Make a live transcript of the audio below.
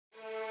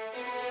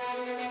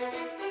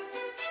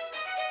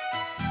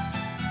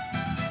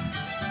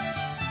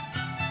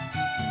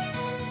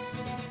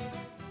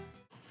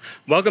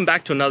Welcome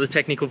back to another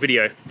technical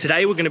video.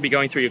 Today we're going to be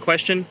going through your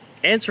question,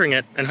 answering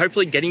it, and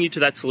hopefully getting you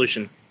to that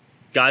solution.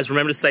 Guys,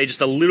 remember to stay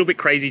just a little bit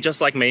crazy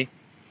just like me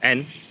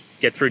and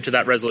get through to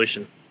that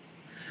resolution.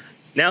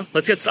 Now,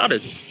 let's get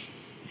started.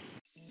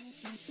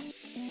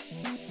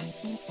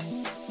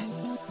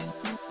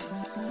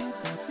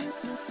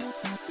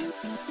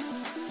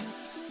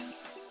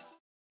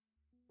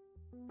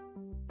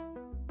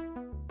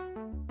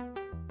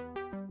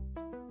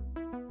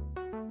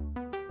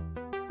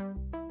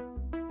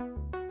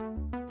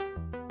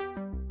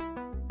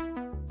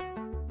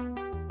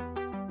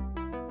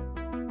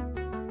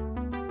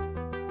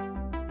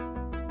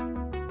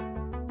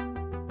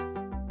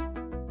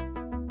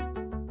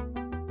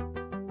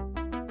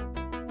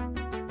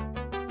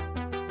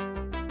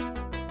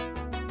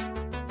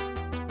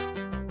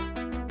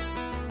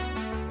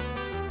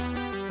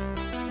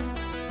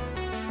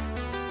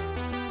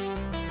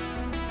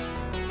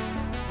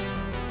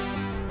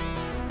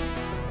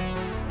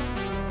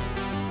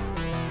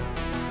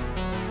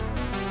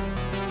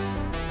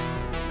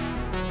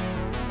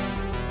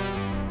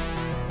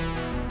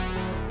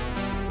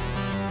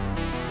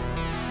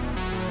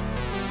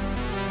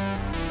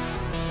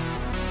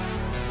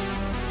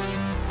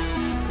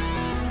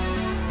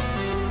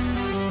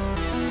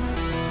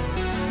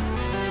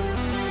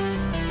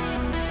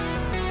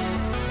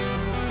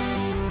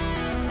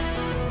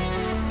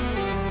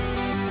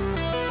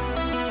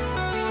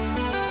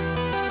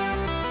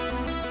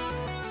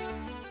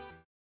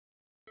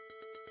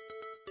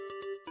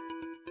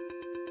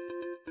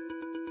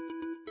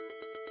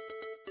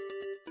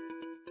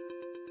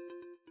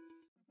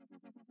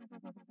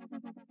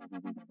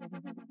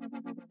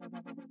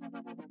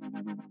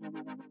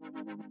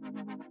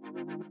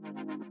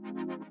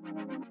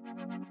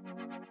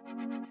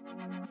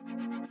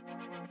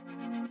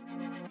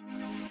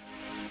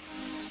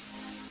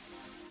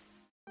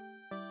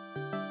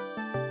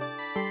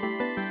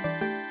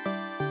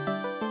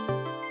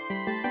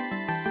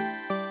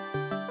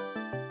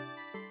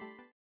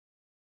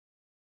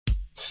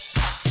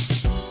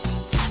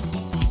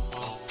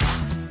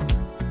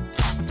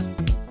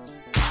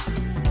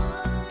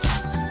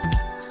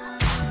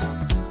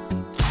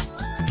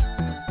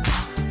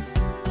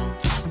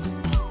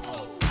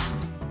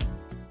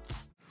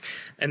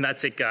 And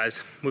that's it,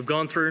 guys. We've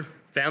gone through,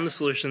 found the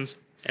solutions,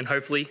 and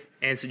hopefully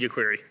answered your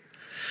query.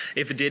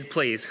 If it did,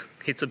 please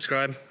hit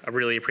subscribe. I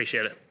really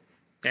appreciate it.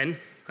 And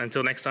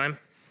until next time,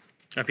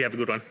 I hope you have a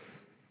good one.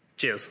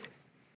 Cheers.